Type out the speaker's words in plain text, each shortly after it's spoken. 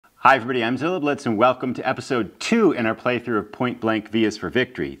Hi everybody, I'm Zilla Blitz and welcome to episode 2 in our playthrough of Point Blank Vias for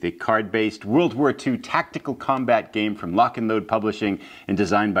Victory, the card-based World War II tactical combat game from Lock and Load Publishing and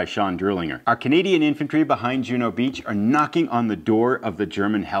designed by Sean Druelinger. Our Canadian infantry behind Juno Beach are knocking on the door of the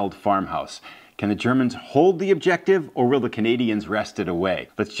German-held farmhouse. Can the Germans hold the objective or will the Canadians wrest it away?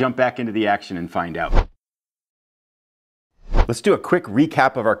 Let's jump back into the action and find out. Let's do a quick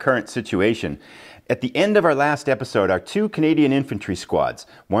recap of our current situation. At the end of our last episode, our two Canadian infantry squads,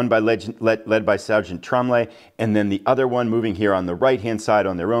 one led by Sergeant Tromley, and then the other one moving here on the right-hand side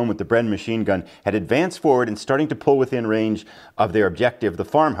on their own with the Bren machine gun, had advanced forward and starting to pull within range of their objective, the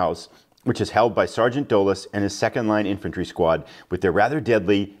farmhouse, which is held by Sergeant Dulles and his second-line infantry squad with their rather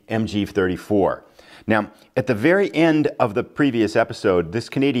deadly MG-34. Now, at the very end of the previous episode, this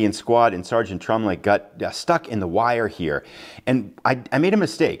Canadian squad and Sergeant Tromley got stuck in the wire here. And I made a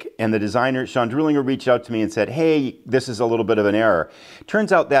mistake, and the designer, Sean Druelinger, reached out to me and said, hey, this is a little bit of an error.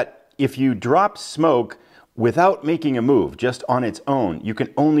 Turns out that if you drop smoke without making a move, just on its own, you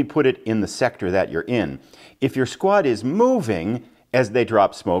can only put it in the sector that you're in. If your squad is moving as they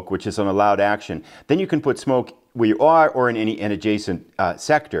drop smoke, which is an allowed action, then you can put smoke where you are or in an adjacent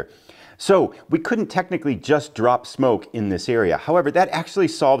sector. So we couldn't technically just drop smoke in this area. However, that actually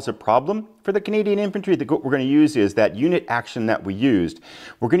solves a problem for the Canadian infantry. What we're going to use is that unit action that we used.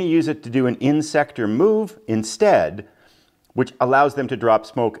 We're going to use it to do an in-sector move instead, which allows them to drop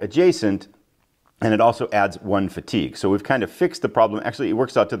smoke adjacent, and it also adds 1 fatigue. So we've kind of fixed the problem. Actually, it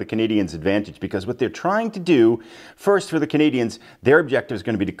works out to the Canadians' advantage because what they're trying to do, first for the Canadians, their objective is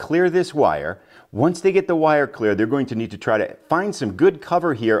going to be to clear this wire. Once they get the wire clear, they're going to need to try to find some good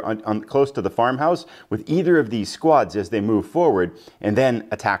cover here close to the farmhouse with either of these squads as they move forward and then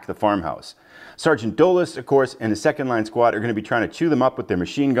attack the farmhouse. Sergeant Dulles, of course, and his second-line squad are going to be trying to chew them up with their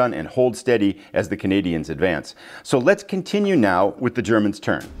machine gun and hold steady as the Canadians advance. So let's continue now with the Germans'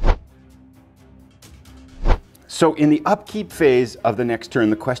 turn. So in the upkeep phase of the next turn,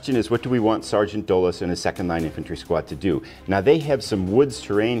 the question is, what do we want Sergeant Dulles and his second-line infantry squad to do? Now they have some woods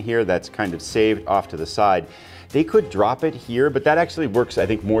terrain here that's kind of saved off to the side. They could drop it here, but that actually works, I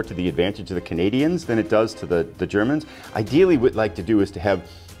think, more to the advantage of the Canadians than it does to the Germans. Ideally, what we'd like to do is to have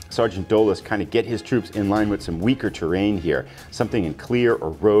Sergeant Dulles kind of get his troops in line with some weaker terrain here. Something in clear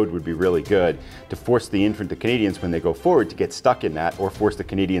or road would be really good to force the Canadians when they go forward to get stuck in that, or force the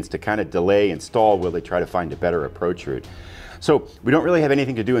Canadians to kind of delay and stall while they try to find a better approach route. So we don't really have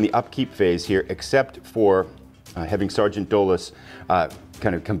anything to do in the upkeep phase here except for having Sergeant Dulles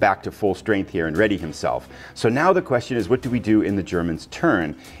kind of come back to full strength here and ready himself. So now the question is, what do we do in the Germans'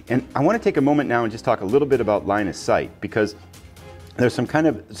 turn? And I want to take a moment now and just talk a little bit about line of sight, because there's some kind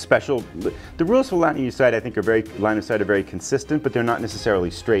of special, the rules for line of sight I think are very consistent, but they're not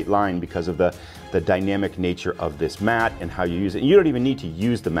necessarily straight line because of the dynamic nature of this mat and how you use it. And you don't even need to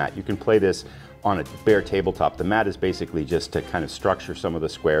use the mat. You can play this on a bare tabletop. The mat is basically just to kind of structure some of the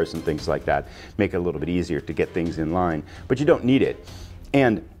squares and things like that, make it a little bit easier to get things in line, but you don't need it.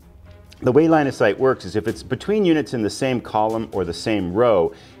 And the way line of sight works is if it's between units in the same column or the same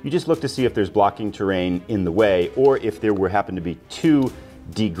row, you just look to see if there's blocking terrain in the way, or if there happen to be two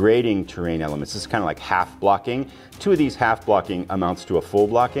degrading terrain elements. This is kind of like half blocking. Two of these half blocking amounts to a full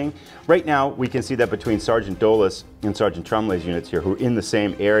blocking. Right now, we can see that between Sergeant Dulles and Sergeant Tromley's units here, who are in the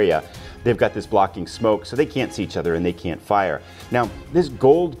same area, they've got this blocking smoke, so they can't see each other and they can't fire. Now, this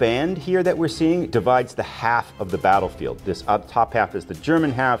gold band here that we're seeing divides the half of the battlefield. This top half is the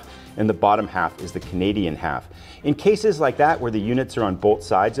German half, and the bottom half is the Canadian half. In cases like that, where the units are on both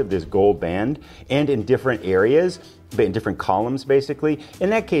sides of this gold band and in different areas, in different columns basically, in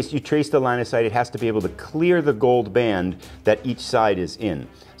that case you trace the line of sight. It has to be able to clear the gold band that each side is in.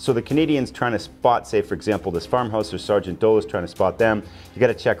 So the Canadians trying to spot, say for example, this farmhouse, or Sergeant Dulles trying to spot them, you got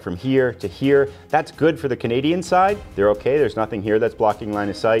to check from here to here. That's good for the Canadian side. They're okay, there's nothing here that's blocking line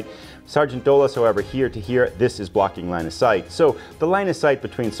of sight. Sergeant Dulles, however, here to here, this is blocking line of sight. So the line of sight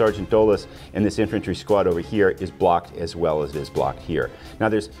between Sergeant Dulles and this infantry squad over here is blocked as well as it is blocked here. Now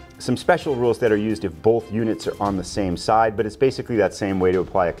there's some special rules that are used if both units are on the same side, but it's basically that same way to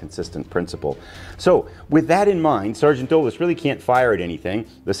apply a consistent principle. So with that in mind, Sergeant Dulles really can't fire at anything.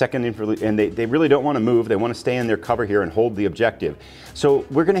 The second infantry, and they really don't want to move. They want to stay in their cover here and hold the objective. So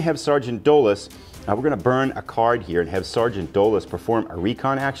we're going to have Sergeant Dulles, we're going to burn a card here and have Sergeant Dulles perform a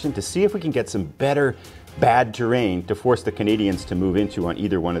recon action to see if we can get some better bad terrain to force the Canadians to move into on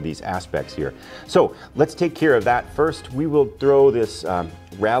either one of these aspects here. So let's take care of that first. We will throw this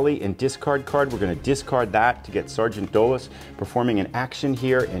rally and discard card. We're going to discard that to get Sergeant Dulles performing an action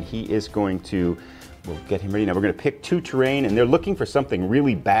here, and he is going to, we'll get him ready now. We're going to pick 2 terrain, and they're looking for something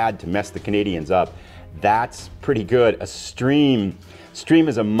really bad to mess the Canadians up. That's pretty good. A stream Stream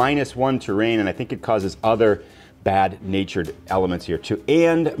is a -1 terrain, and I think it causes other bad-natured elements here too.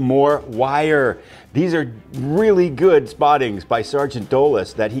 And more wire. These are really good spottings by Sergeant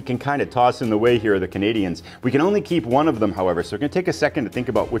Dulles that he can kind of toss in the way here of the Canadians. We can only keep one of them, however, so we're going to take a second to think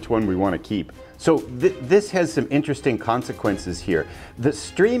about which one we want to keep. So this has some interesting consequences here. The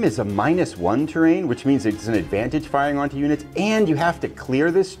stream is a -1 terrain, which means it's an advantage firing onto units, and you have to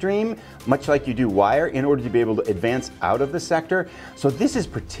clear this stream, much like you do wire, in order to be able to advance out of the sector. So this is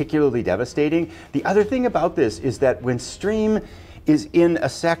particularly devastating. The other thing about this is that when stream is in a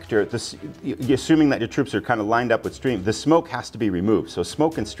sector, assuming that your troops are kind of lined up with stream, the smoke has to be removed. So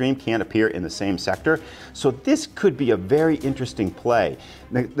smoke and stream can't appear in the same sector. So this could be a very interesting play.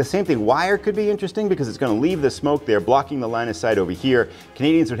 The same thing, wire could be interesting because it's going to leave the smoke there, blocking the line of sight over here.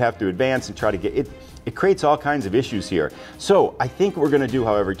 Canadians would have to advance and try to get it. It creates all kinds of issues here. So I think what we're going to do,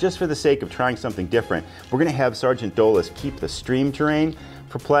 however, just for the sake of trying something different, we're going to have Sergeant Dulles keep the stream terrain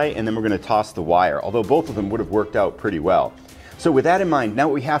for play, and then we're going to toss the wire, although both of them would have worked out pretty well. So with that in mind, now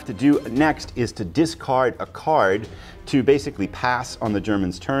what we have to do next is to discard a card to basically pass on the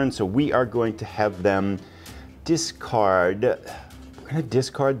Germans' turn. So we are going to have them discard, we're going to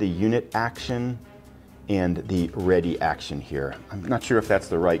discard the unit action and the ready action here. I'm not sure if that's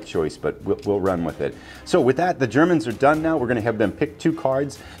the right choice, but we'll run with it. So with that, the Germans are done now. We're going to have them pick 2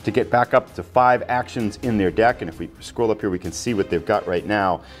 cards to get back up to 5 actions in their deck. And if we scroll up here, we can see what they've got right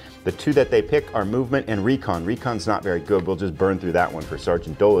now. The 2 that they pick are movement and recon. Recon's not very good. We'll just burn through that one for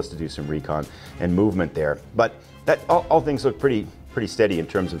Sergeant Dulles to do some recon and movement there. But that all things look pretty steady in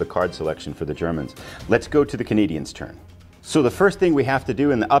terms of the card selection for the Germans. Let's go to the Canadians' turn. So the first thing we have to do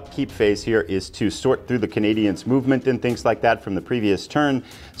in the upkeep phase here is to sort through the Canadians' movement and things like that from the previous turn.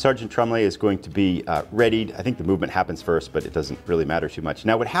 Sergeant Trumley is going to be readied. I think the movement happens first, but it doesn't really matter too much.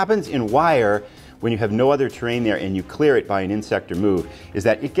 Now what happens in wire when you have no other terrain there and you clear it by an in-sector move is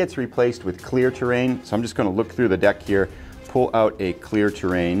that it gets replaced with clear terrain. So I'm just going to look through the deck here, pull out a clear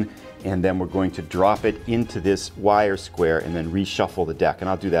terrain, and then we're going to drop it into this wire square and then reshuffle the deck, and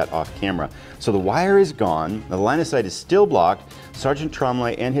I'll do that off camera. So the wire is gone, the line of sight is still blocked. Sergeant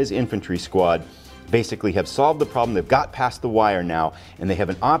Tromley and his infantry squad basically have solved the problem. They've got past the wire now, and they have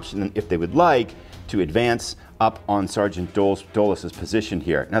an option, if they would like, to advance up on Sergeant Dulles' position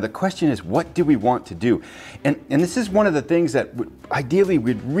here. Now the question is, what do we want to do? And this is one of the things that ideally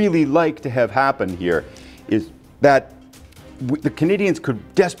we'd really like to have happen here, is that the Canadians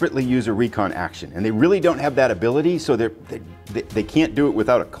could desperately use a recon action, and they really don't have that ability, so they can't do it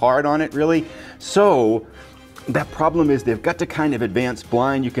without a card on it, really. So that problem is they've got to kind of advance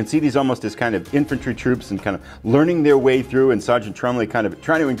blind. You can see these almost as kind of infantry troops and kind of learning their way through, and Sergeant Trumley kind of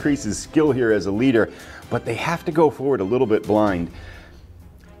trying to increase his skill here as a leader, but they have to go forward a little bit blind.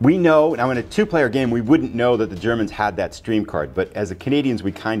 We know, now in a 2-player game, we wouldn't know that the Germans had that stream card, but as the Canadians,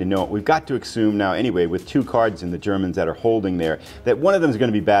 we kind of know it. We've got to assume now, anyway, with 2 cards in the Germans that are holding there, that one of them is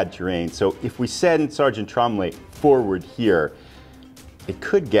going to be bad terrain. So if we send Sergeant Tromley forward here, it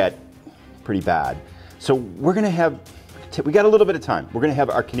could get pretty bad. So we're going to have, we got a little bit of time. We're going to have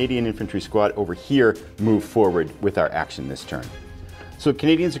our Canadian infantry squad over here move forward with our action this turn. So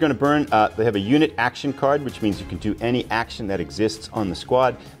Canadians are going to burn, they have a unit action card, which means you can do any action that exists on the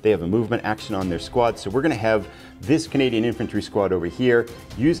squad. They have a movement action on their squad. So we're going to have this Canadian infantry squad over here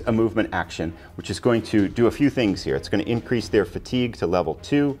use a movement action, which is going to do a few things here. It's going to increase their fatigue to level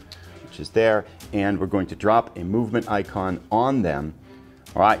 2, which is there, and we're going to drop a movement icon on them.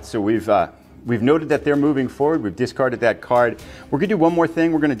 All right, so we've noted that they're moving forward. We've discarded that card. We're going to do one more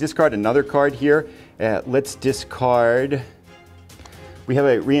thing. We're going to discard another card here. Let's discard... We have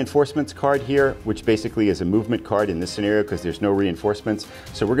a reinforcements card here, which basically is a movement card in this scenario because there's no reinforcements.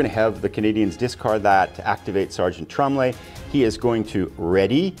 So we're going to have the Canadians discard that to activate Sergeant Tromley. He is going to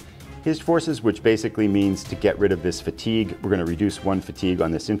ready his forces, which basically means to get rid of this fatigue. We're going to reduce 1 fatigue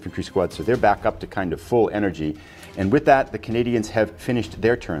on this infantry squad, so they're back up to kind of full energy. And with that, the Canadians have finished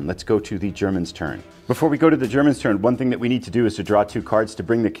their turn. Let's go to the Germans' turn. Before we go to the Germans' turn, one thing that we need to do is to draw 2 cards to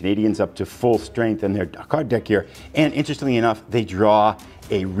bring the Canadians up to full strength in their card deck here. And interestingly enough, they draw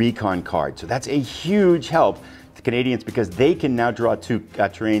a recon card. So that's a huge help to Canadians because they can now draw 2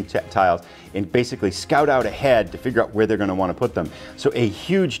 terrain tiles and basically scout out ahead to figure out where they're going to want to put them. So a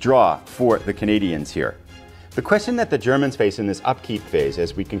huge draw for the Canadians here. The question that the Germans face in this upkeep phase,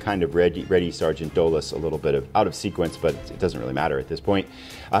 as we can kind of ready Sergeant Dulles a little bit out of sequence, but it doesn't really matter at this point.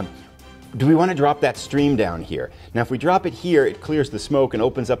 Do we want to drop that stream down here? Now if we drop it here, it clears the smoke and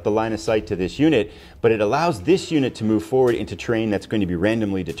opens up the line of sight to this unit, but it allows this unit to move forward into terrain that's going to be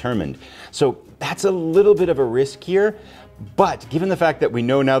randomly determined. So that's a little bit of a risk here, but given the fact that we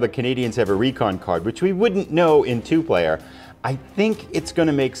know now the Canadians have a recon card, which we wouldn't know in 2-player, I think it's going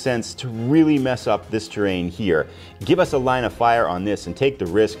to make sense to really mess up this terrain here. Give us a line of fire on this and take the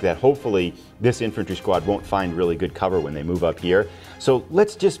risk that hopefully this infantry squad won't find really good cover when they move up here. So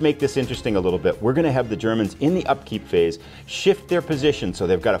let's just make this interesting a little bit. We're going to have the Germans in the upkeep phase shift their position so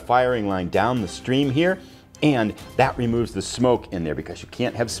they've got a firing line down the stream here, and that removes the smoke in there because you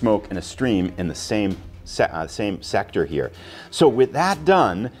can't have smoke and a stream in the same sector here. So with that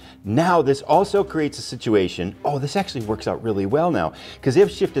done, now this also creates a situation, oh, this actually works out really well now, because they've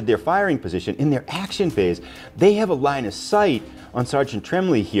shifted their firing position. In their action phase, they have a line of sight on Sergeant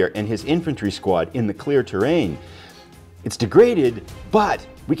Tremley here and his infantry squad in the clear terrain. It's degraded, but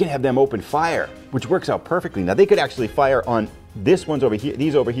we can have them open fire, which works out perfectly. Now they could actually fire on this one's over here,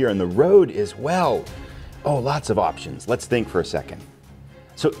 these over here on the road as well. Oh, lots of options. Let's think for a second.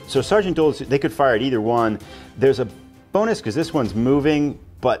 So Sergeant Dulles, they could fire at either one. There's a bonus because this one's moving,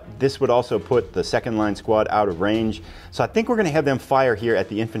 but this would also put the second line squad out of range. So I think we're going to have them fire here at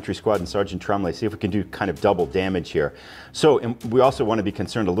the infantry squad and Sergeant Tremley, see if we can do kind of double damage here. So, and we also want to be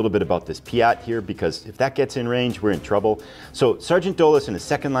concerned a little bit about this Piat here, because if that gets in range, we're in trouble. So Sergeant Dulles and his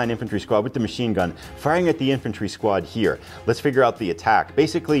second line infantry squad with the machine gun firing at the infantry squad here. Let's figure out the attack.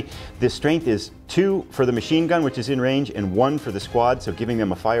 Basically, the strength is 2 for the machine gun, which is in range, and 1 for the squad, so giving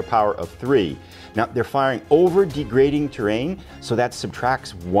them a firepower of 3. Now, they're firing over degrading terrain, so that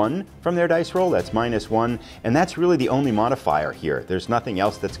subtracts 1 from their dice roll. That's -1, and that's really the only modifier here. There's nothing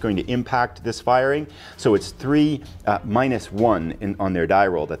else that's going to impact this firing, so it's 3 -1 on their die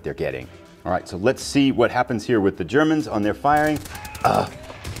roll that they're getting. All right, so let's see what happens here with the Germans on their firing.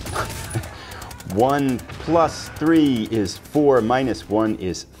 1 plus 3 is 4, -1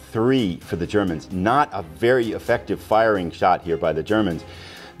 is 3 for the Germans. Not a very effective firing shot here by the Germans.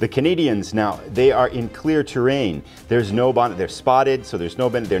 The Canadians now, they are in clear terrain. There's no bonnet, they're spotted, so there's no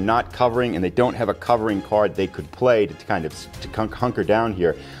bonnet, they're not covering, and they don't have a covering card they could play to kind of hunker down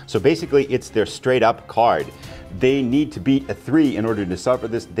here. So basically it's their straight up card. They need to beat a 3 in order to suffer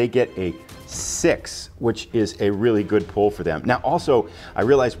this. They get a 6, which is a really good pull for them. Now also, I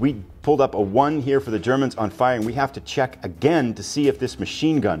realized we pulled up a 1 here for the Germans on firing. We have to check again to see if this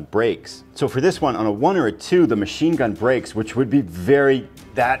machine gun breaks. So for this one, on a 1 or a 2, the machine gun breaks, which would be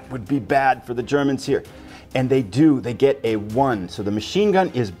that would be bad for the Germans here. And they do, they get a 1. So the machine gun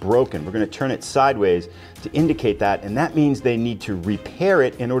is broken. We're going to turn it sideways to indicate that, and that means they need to repair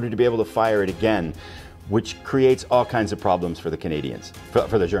it in order to be able to fire it again, which creates all kinds of problems for the Canadians,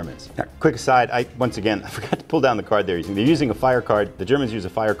 for the Germans. Now, quick aside, once again, I forgot to pull down the card they're using. They're using a fire card. The Germans use a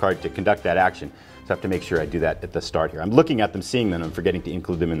fire card to conduct that action. So I have to make sure I do that at the start here. I'm looking at them, seeing them, I'm forgetting to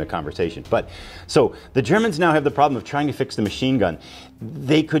include them in the conversation. But, so the Germans now have the problem of trying to fix the machine gun.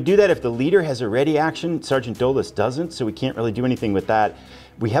 They could do that if the leader has a ready action. Sergeant Dulles doesn't, so we can't really do anything with that.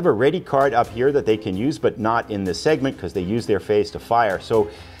 We have a ready card up here that they can use, but not in this segment because they use their phase to fire. So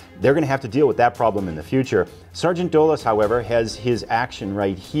they're going to have to deal with that problem in the future. Sergeant Dulles, however, has his action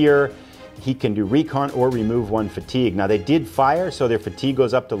right here. He can do recon or remove 1 fatigue. Now they did fire, so their fatigue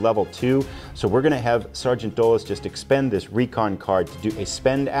goes up to level 2. So we're going to have Sergeant Dulles just expend this recon card to do a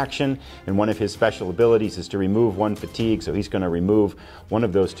spend action, and one of his special abilities is to remove 1 fatigue. So he's going to remove one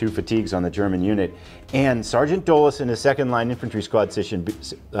of those 2 fatigues on the German unit. And Sergeant Dulles in his second line infantry squad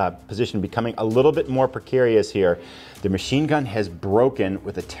position becoming a little bit more precarious here. The machine gun has broken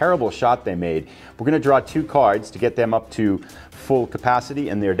with a terrible shot they made. We're going to draw 2 cards to get them up to full capacity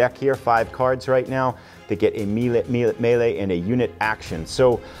in their deck here. 5 cards right now. They get a melee and a unit action.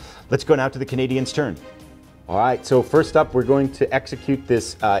 So let's go now to the Canadians' turn. All right, so first up we're going to execute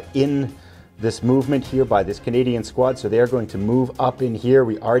this this movement here by this Canadian squad. So they're going to move up in here.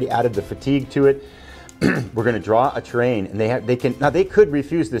 We already added the fatigue to it. We're going to draw a terrain, and they could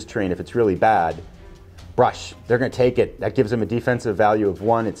refuse this terrain if it's really bad. Brush. They're going to take it. That gives them a defensive value of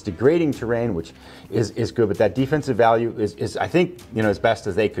 1. It's degrading terrain, which is good, but that defensive value is I think, you know, as best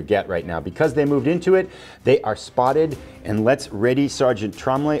as they could get right now. Because they moved into it, they are spotted, and let's ready Sergeant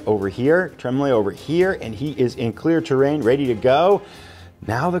Tremley over here. Tremley over here, and he is in clear terrain, ready to go.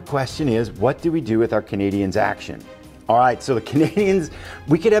 Now the question is, what do we do with our Canadians' action? All right, so the Canadians,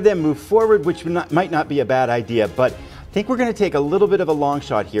 we could have them move forward, which might not be a bad idea, but I think we're going to take a little bit of a long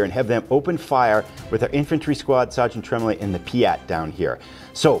shot here and have them open fire with our infantry squad, Sergeant Tremley, and the Piat down here.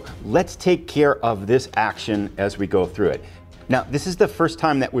 So let's take care of this action as we go through it. Now, this is the first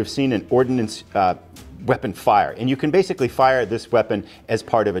time that we've seen an ordnance weapon fire. And you can basically fire this weapon as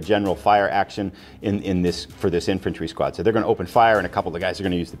part of a general fire action for this infantry squad. So they're going to open fire, and a couple of the guys are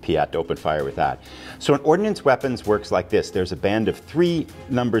going to use the Piat to open fire with that. So an ordnance weapons works like this. There's a band of 3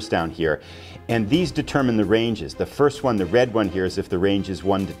 numbers down here, and these determine the ranges. The first one, the red one here, is if the range is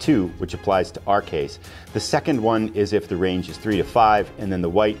 1 to 2, which applies to our case. The second one is if the range is 3 to 5, and then the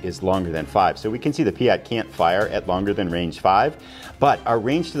white is longer than 5. So we can see the Piat can't fire at longer than range 5, but our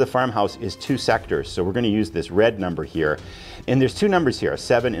range to the farmhouse is 2 sectors. So we're going to use this red number here. And there's 2 numbers here, a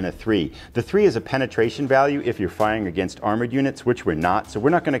 7 and a 3. The 3 is a penetration value if you're firing against armored units, which we're not. So we're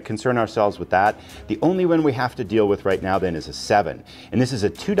not going to concern ourselves with that. The only one we have to deal with right now then is a 7. And this is a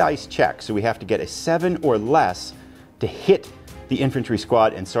 2 dice check. So we have to get a 7 or less to hit the infantry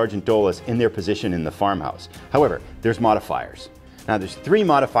squad and Sergeant Dolis in their position in the farmhouse. However, there's modifiers. Now there's 3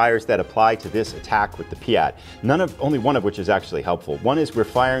 modifiers that apply to this attack with the Piat, only one of which is actually helpful. One is we're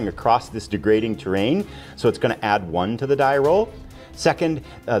firing across this degrading terrain, so it's going to add 1 to the die roll. Second,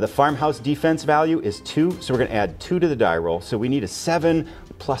 the farmhouse defense value is 2, so we're going to add 2 to the die roll. So we need a 7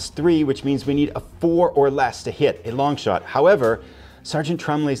 plus 3, which means we need a 4 or less to hit a long shot. However, Sergeant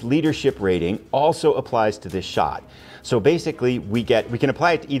Trumley's leadership rating also applies to this shot. So basically, we can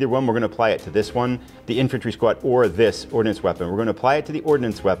apply it to either one. We're going to apply it to this one, the infantry squad, or this ordnance weapon. We're going to apply it to the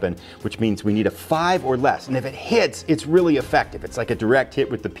ordnance weapon, which means we need a 5 or less. And if it hits, it's really effective. It's like a direct hit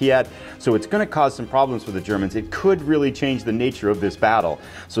with the Piat. So it's going to cause some problems for the Germans. It could really change the nature of this battle.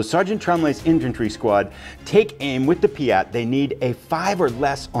 So Sergeant Trumley's infantry squad take aim with the Piat. They need a 5 or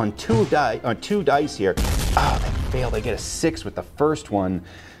less on 2 dice here. They fail. They get a 6 with the first one,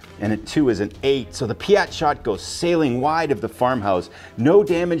 and a 2 is an 8. So the Piat shot goes sailing wide of the farmhouse. No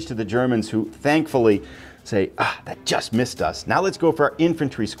damage to the Germans, who thankfully say, that just missed us. Now let's go for our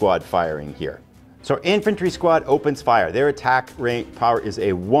infantry squad firing here. So our infantry squad opens fire. Their attack range power is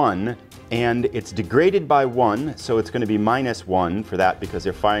a 1, and it's degraded by 1, so it's going to be -1 for that because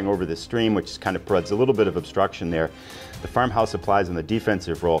they're firing over the stream, which kind of provides a little bit of obstruction there. The farmhouse applies on the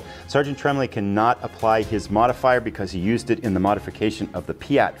defensive roll. Sergeant Tremley cannot apply his modifier because he used it in the modification of the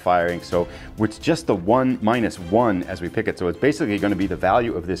Piat firing, so it's just the 1 -1 as we pick it. So it's basically going to be the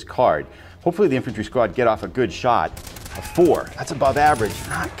value of this card. Hopefully the infantry squad get off a good shot. A 4, that's above average.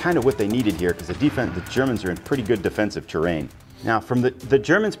 Not kind of what they needed here because the Germans are in pretty good defensive terrain. Now from the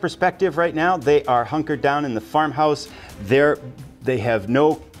Germans' perspective right now, they are hunkered down in the farmhouse. They're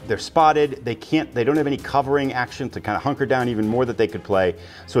spotted. They don't have any covering action to kind of hunker down even more that they could play.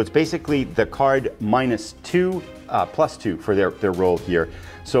 So it's basically the card -2, +2 for their roll here.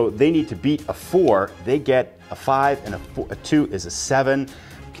 So they need to beat a 4. They get a 5, and a 2 is a 7.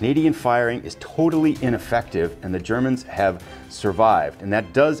 Canadian firing is totally ineffective, and the Germans have survived. And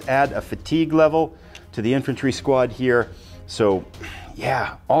that does add a fatigue level to the infantry squad here. So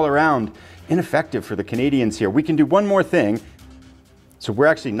yeah, all around ineffective for the Canadians here. We can do one more thing. So we're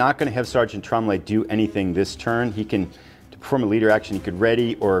actually not going to have Sergeant Tremley do anything this turn. He can, to perform a leader action, he could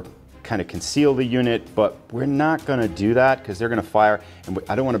ready or kind of conceal the unit, but we're not going to do that because they're going to fire, and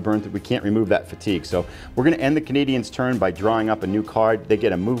I don't want to burn through, we can't remove that fatigue. So we're going to end the Canadians' turn by drawing up a new card. They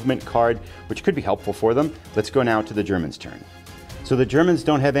get a movement card, which could be helpful for them. Let's go now to the Germans' turn. So the Germans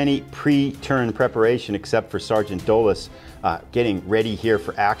don't have any pre-turn preparation except for Sergeant Dolis getting ready here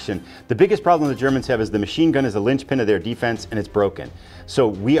for action. The biggest problem the Germans have is the machine gun is a linchpin of their defense, and it's broken. So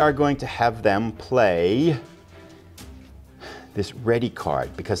we are going to have them play this ready card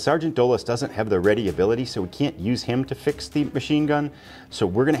because Sergeant Dolis doesn't have the ready ability, so we can't use him to fix the machine gun. So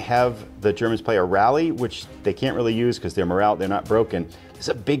we're going to have the Germans play a rally, which they can't really use because they're not broken. It's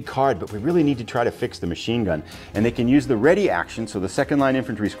a big card, but we really need to try to fix the machine gun. And they can use the ready action, so the second line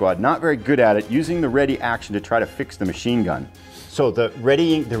infantry squad, not very good at it, using the ready action to try to fix the machine gun. So the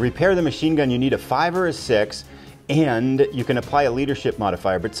repair the machine gun, you need a 5 or a 6, and you can apply a leadership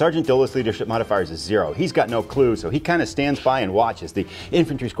modifier, but Sergeant Dolis' leadership modifier is a 0. He's got no clue, so he kind of stands by and watches the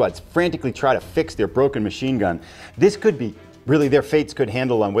infantry squads frantically try to fix their broken machine gun. This could be really their fates could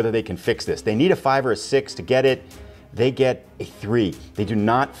handle on whether they can fix this. They need a 5 or a 6 to get it. They get a 3. They do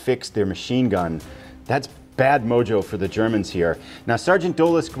not fix their machine gun. That's bad mojo for the Germans here. Now Sergeant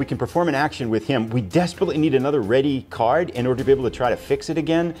Dolis, we can perform an action with him. We desperately need another ready card in order to be able to try to fix it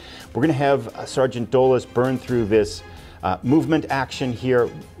again. We're going to have Sergeant Dolis burn through this movement action here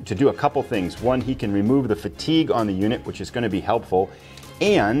to do a couple things. One, he can remove the fatigue on the unit, which is going to be helpful,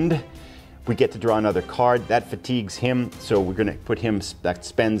 and we get to draw another card. That fatigues him, so we're going to put him, that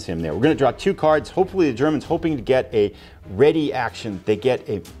spends him there. We're going to draw 2 cards. Hopefully the Germans, hoping to get a ready action, they get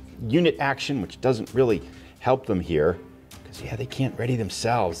a unit action, which doesn't really help them here because yeah, they can't ready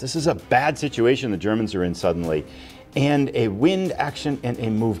themselves. This is a bad situation the Germans are in suddenly, and a wind action and a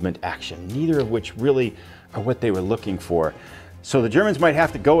movement action, neither of which really are what they were looking for. So the Germans might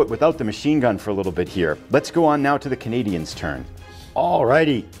have to go it without the machine gun for a little bit here. Let's go on now to the Canadians' turn.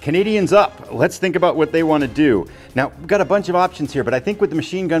 Alrighty, Canadians up. Let's think about what they want to do. Now, we've got a bunch of options here, but I think with the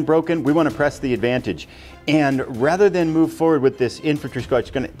machine gun broken, we want to press the advantage. And rather than move forward with this infantry squad,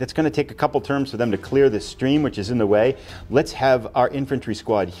 that's going to take a couple turns for them to clear this stream, which is in the way. Let's have our infantry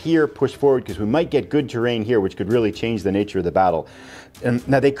squad here push forward, because we might get good terrain here, which could really change the nature of the battle. And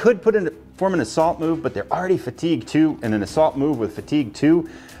now they could form an assault move, but they're already fatigued 2, and an assault move with fatigue 2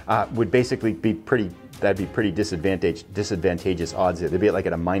 would basically be that'd be pretty disadvantageous odds there. They'd be like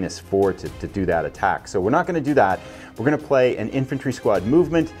at a -4 to do that attack. So we're not going to do that. We're going to play an infantry squad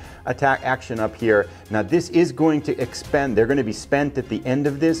movement attack action up here. Now this is going to expend, they're going to be spent at the end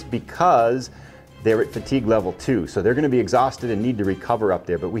of this because they're at fatigue level 2. So they're going to be exhausted and need to recover up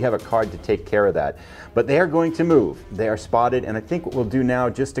there, but we have a card to take care of that. But they are going to move. They are spotted, and I think what we'll do now,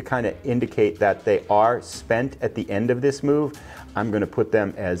 just to kind of indicate that they are spent at the end of this move, I'm going to put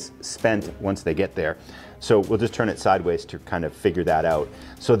them as spent once they get there. So we'll just turn it sideways to kind of figure that out.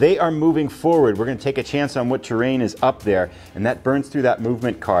 So they are moving forward. We're going to take a chance on what terrain is up there, and that burns through that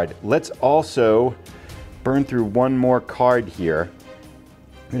movement card. Let's also burn through one more card here.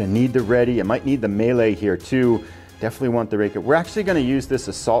 I'm going to need the ready. I might need the melee here too. Definitely want the Raker. We're actually going to use this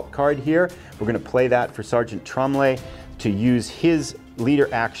assault card here. We're going to play that for Sergeant Tromley to use his leader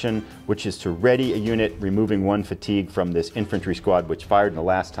action, which is to ready a unit, removing 1 fatigue from this infantry squad, which fired in the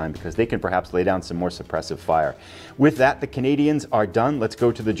last time, because they can perhaps lay down some more suppressive fire. With that, the Canadians are done. Let's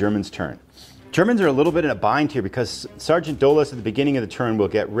go to the Germans' turn. Germans are a little bit in a bind here because Sergeant Dulles at the beginning of the turn will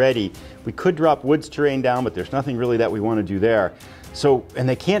get ready. We could drop woods terrain down, but there's nothing really that we want to do there. So, and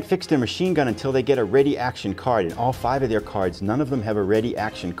they can't fix their machine gun until they get a ready action card. And all 5 of their cards, none of them have a ready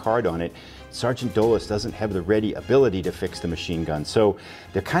action card on it. Sergeant Dulles doesn't have the ready ability to fix the machine gun. So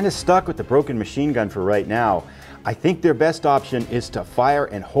they're kind of stuck with the broken machine gun for right now. I think their best option is to fire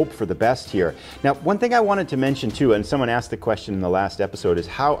and hope for the best here. Now, one thing I wanted to mention too, and someone asked the question in the last episode, is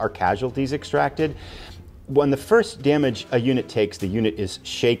how are casualties extracted? When the first damage a unit takes, the unit is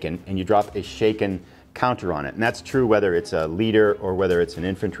shaken, and you drop a shaken counter on it. And that's true whether it's a leader or whether it's an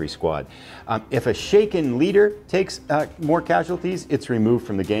infantry squad. If a shaken leader takes more casualties, it's removed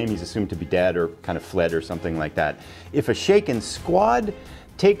from the game. He's assumed to be dead or kind of fled or something like that. If a shaken squad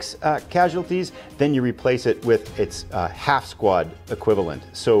takes casualties, then you replace it with its half squad equivalent.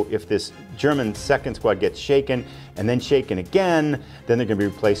 So if this German second squad gets shaken and then shaken again, then they're going to be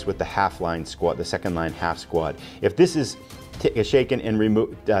replaced with the half line squad, the second line half squad. If this is shaken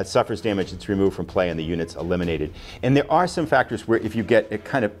and suffers damage, it's removed from play and the unit's eliminated. And there are some factors where if you get a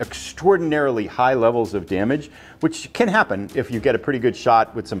kind of extraordinarily high levels of damage, which can happen if you get a pretty good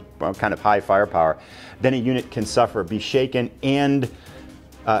shot with some kind of high firepower, then a unit can suffer, be shaken and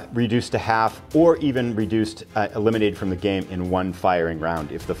reduced to half, or even reduced, eliminated from the game in 1 firing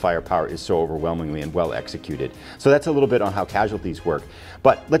round if the firepower is so overwhelmingly and well executed. So that's a little bit on how casualties work.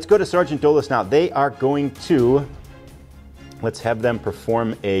 But let's go to Sergeant Dulles now. They are going to, let's have them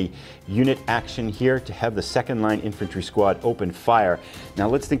perform a unit action here to have the second line infantry squad open fire. Now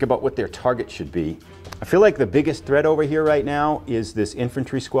let's think about what their target should be. I feel like the biggest threat over here right now is this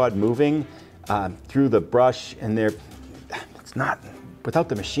infantry squad moving through the brush, and it's not, without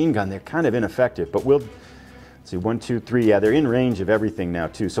the machine gun, they're kind of ineffective, but we'll see, 1, 2, 3, yeah, they're in range of everything now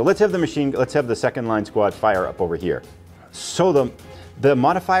too. So let's have the second line squad fire up over here. So the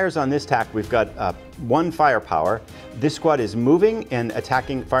modifiers on this tack, we've got 1 firepower. This squad is moving and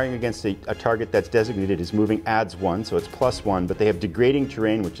attacking, firing against a target that's designated as moving adds 1, so it's +1, but they have degrading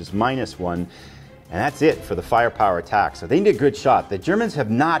terrain, which is -1, and that's it for the firepower attack. So they need a good shot. The Germans have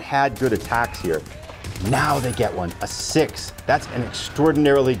not had good attacks here. Now they get one, a 6. That's an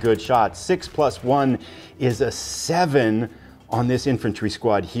extraordinarily good shot. 6 + 1 is a 7 on this infantry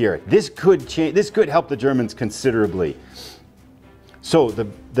squad here. This could change, this could help the Germans considerably. So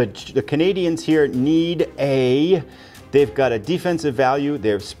the Canadians here need they've got a defensive value,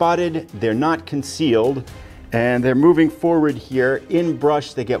 they're spotted, they're not concealed, and they're moving forward here. In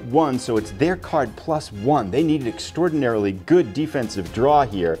brush, they get 1, so it's their card +1. They need an extraordinarily good defensive draw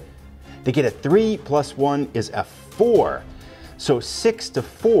here. They get a 3 + 1 is a 4. So 7 to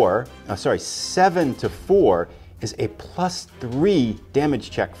 4 is a +3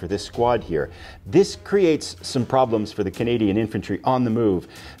 damage check for this squad here. This creates some problems for the Canadian infantry on the move.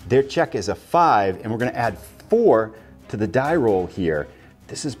 Their check is a 5, and we're going to add 4 to the die roll here.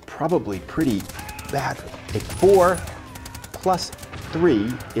 This is probably pretty bad. A 4 +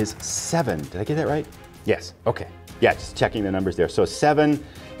 3 is 7. Did I get that right? Yes, okay. Yeah, just checking the numbers there. So 7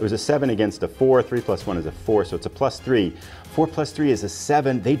 It was a 7 against a 4. 3 plus 1 is a 4, so it's a +3. 4 plus 3 is a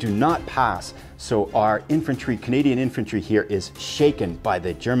 7. They do not pass. So our infantry, Canadian infantry here, is shaken by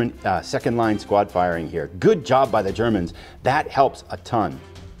the German second line squad firing here. Good job by the Germans. That helps a ton.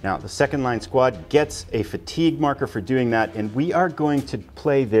 Now, the second line squad gets a fatigue marker for doing that, and we are going to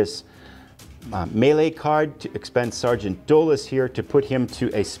play this melee card to expend Sergeant Dulles here to put him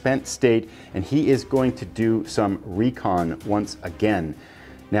to a spent state, and he is going to do some recon once again.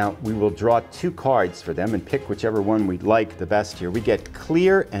 Now, we will draw 2 cards for them and pick whichever one we like the best here. We get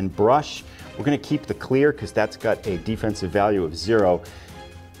Clear and Brush. We're going to keep the Clear because that's got a defensive value of 0.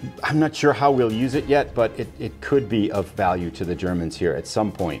 I'm not sure how we'll use it yet, but it could be of value to the Germans here at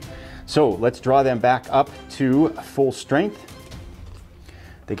some point. So let's draw them back up to full strength.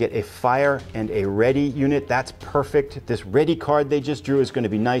 They get a fire and a ready unit. That's perfect. This ready card they just drew is going to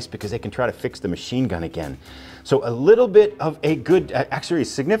be nice because they can try to fix the machine gun again. So a little bit of a good, actually a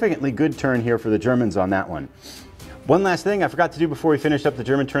significantly good turn here for the Germans on that one. One last thing I forgot to do before we finish up the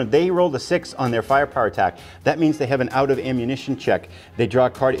German turn. They rolled a 6 on their firepower attack. That means they have an out of ammunition check. They draw a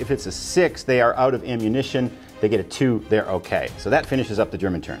card. If it's a 6, they are out of ammunition. They get a 2, they're okay. So that finishes up the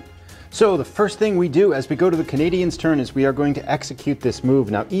German turn. So the first thing we do as we go to the Canadians' turn is we are going to execute this move.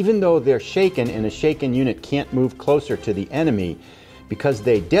 Now, even though they're shaken and a shaken unit can't move closer to the enemy, because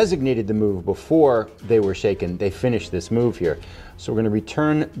they designated the move before they were shaken, they finish this move here. So we're going to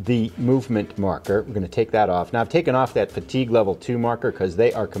return the movement marker. We're going to take that off. Now, I've taken off that fatigue level 2 marker because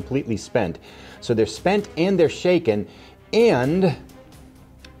they are completely spent. So they're spent and they're shaken, and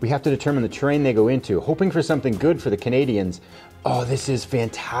we have to determine the terrain they go into, hoping for something good for the Canadians. Oh, this is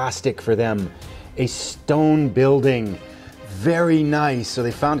fantastic for them. A stone building. Very nice. So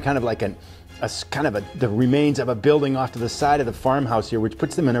they found kind of like the remains of a building off to the side of the farmhouse here, which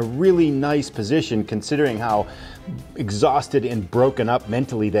puts them in a really nice position considering how exhausted and broken up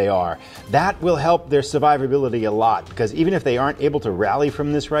mentally they are. That will help their survivability a lot, because even if they aren't able to rally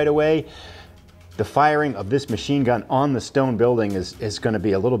from this right away, the firing of this machine gun on the stone building is going to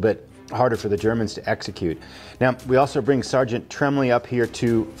be a little bit harder for the Germans to execute. Now, we also bring Sergeant Tremblay up here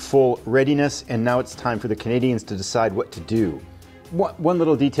to full readiness, and now it's time for the Canadians to decide what to do. One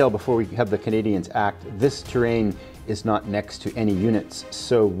little detail before we have the Canadians act: this terrain is not next to any units,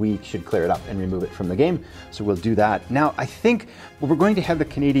 so we should clear it up and remove it from the game. So we'll do that. Now, I think what we're going to have the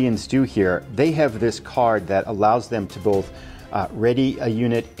Canadians do here, they have this card that allows them to both ready a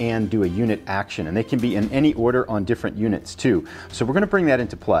unit and do a unit action, and they can be in any order on different units too. So we're going to bring that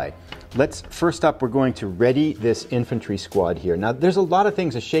into play. First up, we're going to ready this infantry squad here. Now, there's a lot of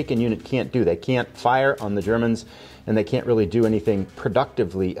things a shaken unit can't do. They can't fire on the Germans, and they can't really do anything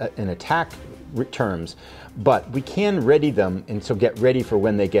productively in attack terms, but we can ready them, and so get ready for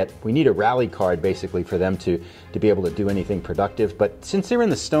when we need a rally card basically for them to be able to do anything productive. But since they're in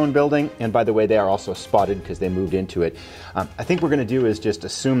the stone building, and by the way, they are also spotted because they moved into it, I think what we're going to do is just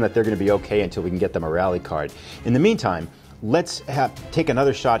assume that they're going to be okay until we can get them a rally card. In the meantime, let's take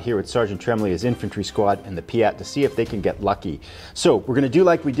another shot here with Sergeant Tremblay, his infantry squad, and the Piat to see if they can get lucky. So we're going to do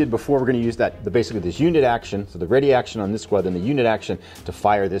like we did before. We're going to use basically this unit action, so the ready action on this squad, then the unit action to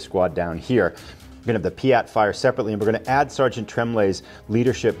fire this squad down here. We're going to have the Piat fire separately, and we're going to add Sergeant Tremblay's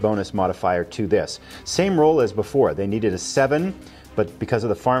leadership bonus modifier to this. Same roll as before. They needed a 7, but because of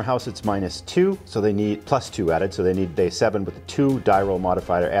the farmhouse, it's -2, so they need +2 added, so they need a 7 with a 2 die roll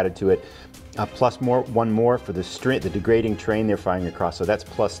modifier added to it. Plus one more for the degrading terrain they're firing across, so that's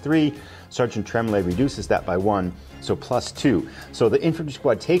 +3. Sergeant Tremblay reduces that by 1, so +2. So the infantry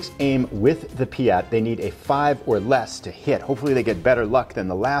squad takes aim with the Piat. They need a 5 or less to hit. Hopefully they get better luck than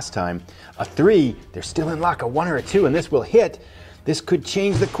the last time. A 3, they're still in luck. A 1 or a 2, and this will hit. This could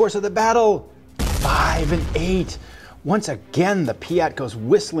change the course of the battle. 5 and 8. Once again, the Piat goes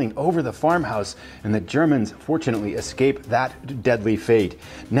whistling over the farmhouse, and the Germans fortunately escape that deadly fate.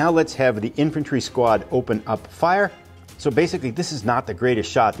 Now let's have the infantry squad open up fire. So basically, this is not the greatest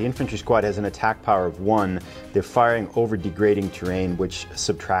shot. The infantry squad has an attack power of 1. They're firing over degrading terrain, which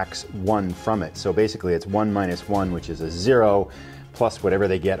subtracts 1 from it. So basically, it's 1 minus 1, which is a 0, plus whatever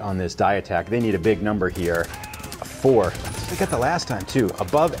they get on this die attack. They need a big number here, a 4. They got the last time too,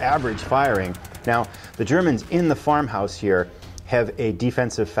 above average firing. Now, the Germans in the farmhouse here have a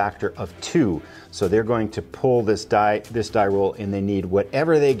defensive factor of 2, so they're going to pull this die roll, and they need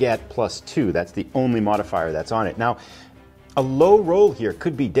whatever they get +2. That's the only modifier that's on it. Now, a low roll here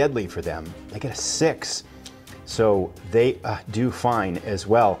could be deadly for them. They get a 6, so they do fine as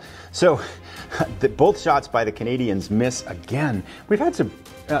well. So both shots by the Canadians miss again. We've had some,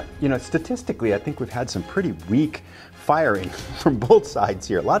 statistically, I think we've had some pretty weak firing from both sides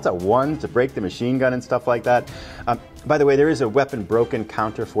here. Lots of 1s to break the machine gun and stuff like that. By the way, there is a weapon broken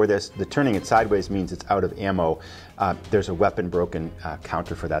counter for this. The turning it sideways means it's out of ammo. There's a weapon broken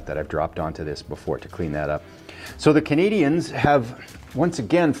counter for that I've dropped onto this before to clean that up. So the Canadians have once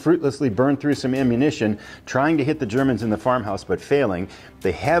again fruitlessly burned through some ammunition trying to hit the Germans in the farmhouse but failing.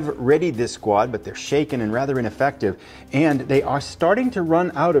 They have readied this squad, but they're shaken and rather ineffective, and they are starting to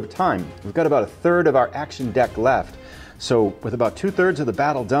run out of time. We've got about a third of our action deck left. So with about 2/3 of the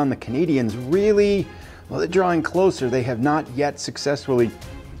battle done, the Canadians really, well, they're drawing closer. They have not yet successfully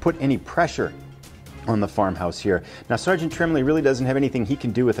put any pressure on the farmhouse here. Now, Sergeant Tremblay really doesn't have anything he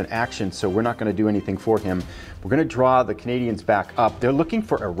can do with an action, so we're not going to do anything for him. We're going to draw the Canadians back up. They're looking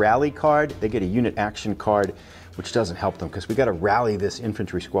for a rally card. They get a unit action card, which doesn't help them because we got to rally this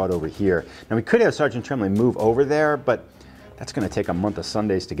infantry squad over here. Now, we could have Sergeant Tremblay move over there, but that's going to take a month of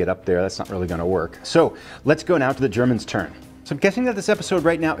Sundays to get up there. That's not really going to work. So let's go now to the Germans' turn. So I'm guessing that this episode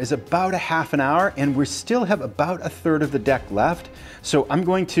right now is about a half an hour, and we still have about a third of the deck left. So I'm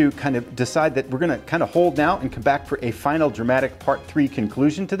going to kind of decide that we're going to kind of hold now and come back for a final dramatic part 3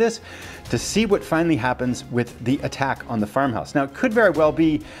 conclusion to this to see what finally happens with the attack on the farmhouse. Now, it could very well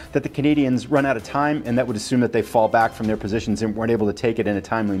be that the Canadians run out of time, and that would assume that they fall back from their positions and weren't able to take it in a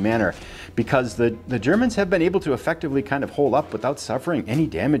timely manner, because the Germans have been able to effectively kind of hold up without suffering any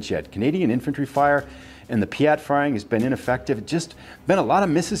damage yet. Canadian infantry fire and the Piat firing has been ineffective. Just been a lot of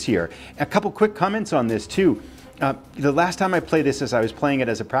misses here. A couple quick comments on this too. The last time I played this, as I was playing it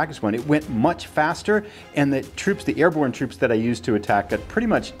as a practice one, it went much faster, and the troops, the airborne troops that I used to attack, got pretty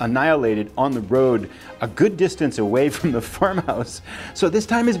much annihilated on the road a good distance away from the farmhouse. So this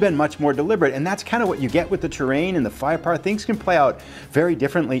time has been much more deliberate, and that's kind of what you get with the terrain and the firepower. Things can play out very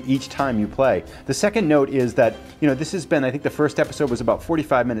differently each time you play. The second note is that, you know, this has been, I think the first episode was about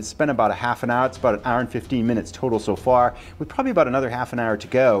 45 minutes, spent about a half an hour. It's about 1 hour and 15 minutes total so far, with probably about another half an hour to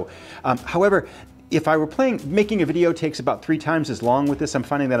go. However, if I were making a video takes about 3 times as long with this. I'm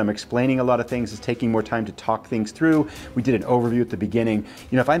finding that I'm explaining a lot of things. It's taking more time to talk things through. We did an overview at the beginning.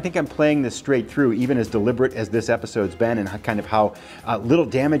 You know, if I think I'm playing this straight through, even as deliberate as this episode's been and kind of how little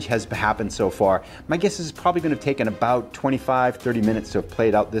damage has happened so far, my guess is it's probably going to have taken about 25, 30 minutes to have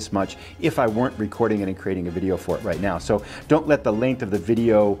played out this much if I weren't recording it and creating a video for it right now. So don't let the length of the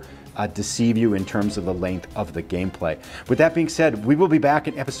video deceive you in terms of the length of the gameplay. With that being said, we will be back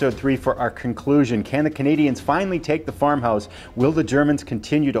in episode 3 for our conclusion. Can the Canadians finally take the farmhouse? Will the Germans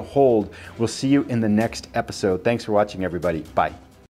continue to hold? We'll see you in the next episode. Thanks for watching, everybody. Bye.